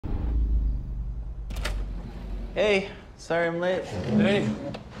Hey, sorry I'm late. Hey,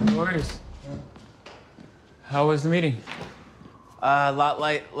 no worries. How was the meeting? A lot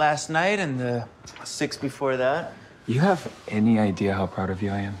like last night and the 6 before that. You have any idea how proud of you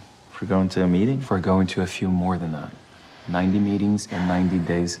I am? For going to a meeting? For going to a few more than that. 90 meetings in 90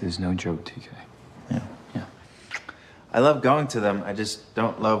 days is no joke, TK. Yeah. Yeah. I love going to them. I just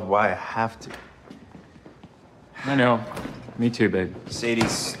don't love why I have to. I know. Me too, babe. Sadie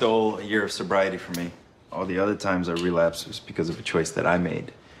stole a year of sobriety from me. All the other times I relapsed was because of a choice that I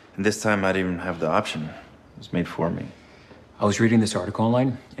made. And this time I didn't even have the option. It was made for me. I was reading this article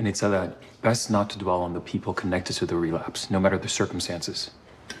online, and it said that best not to dwell on the people connected to the relapse, no matter the circumstances.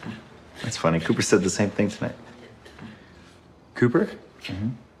 That's funny. Cooper said the same thing tonight. Cooper?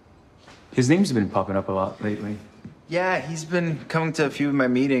 Mm-hmm. His name's been popping up a lot lately. Yeah, he's been coming to a few of my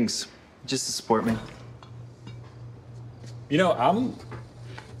meetings just to support me. You know, I'm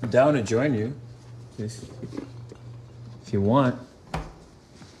down to join you. If you want,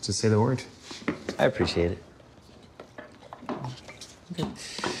 just say the word. I appreciate it. Okay.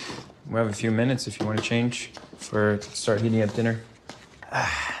 We have a few minutes if you want to change for start heating up dinner.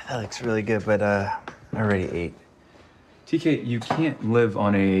 That looks really good, but I already ate. TK, you can't live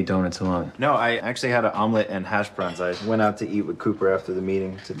on AA donuts alone. No, I actually had an omelet and hash browns. I went out to eat with Cooper after the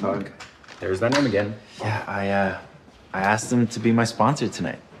meeting to talk. There's that name again. Yeah, I asked him to be my sponsor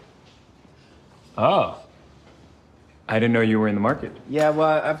tonight. Oh. I didn't know you were in the market. Yeah,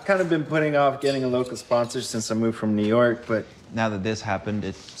 well, I've kind of been putting off getting a local sponsor since I moved from New York, but now that this happened,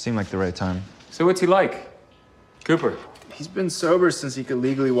 it seemed like the right time. So what's he like? Cooper? He's been sober since he could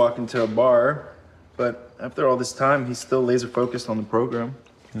legally walk into a bar, but after all this time, he's still laser focused on the program.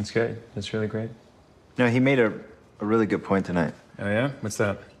 That's good. That's really great. No, he made a really good point tonight. Oh, yeah? What's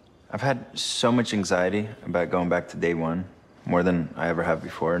that? I've had so much anxiety about going back to day one, more than I ever have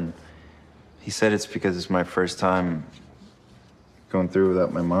before, and he said it's because it's my first time going through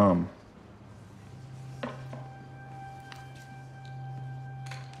without my mom.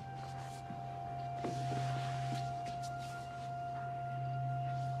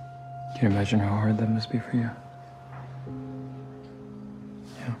 Can you imagine how hard that must be for you?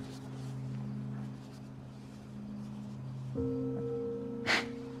 Yeah.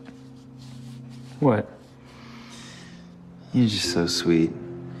 What? You're just so sweet.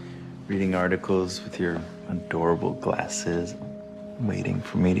 Reading articles with your adorable glasses, waiting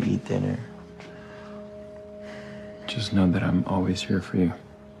for me to eat dinner. Just know that I'm always here for you.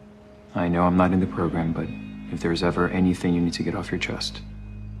 I know I'm not in the program, but if there's ever anything you need to get off your chest.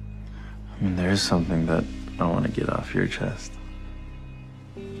 I mean, there is something that I want to get off your chest.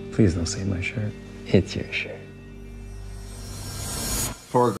 Please don't say my shirt. It's your shirt. For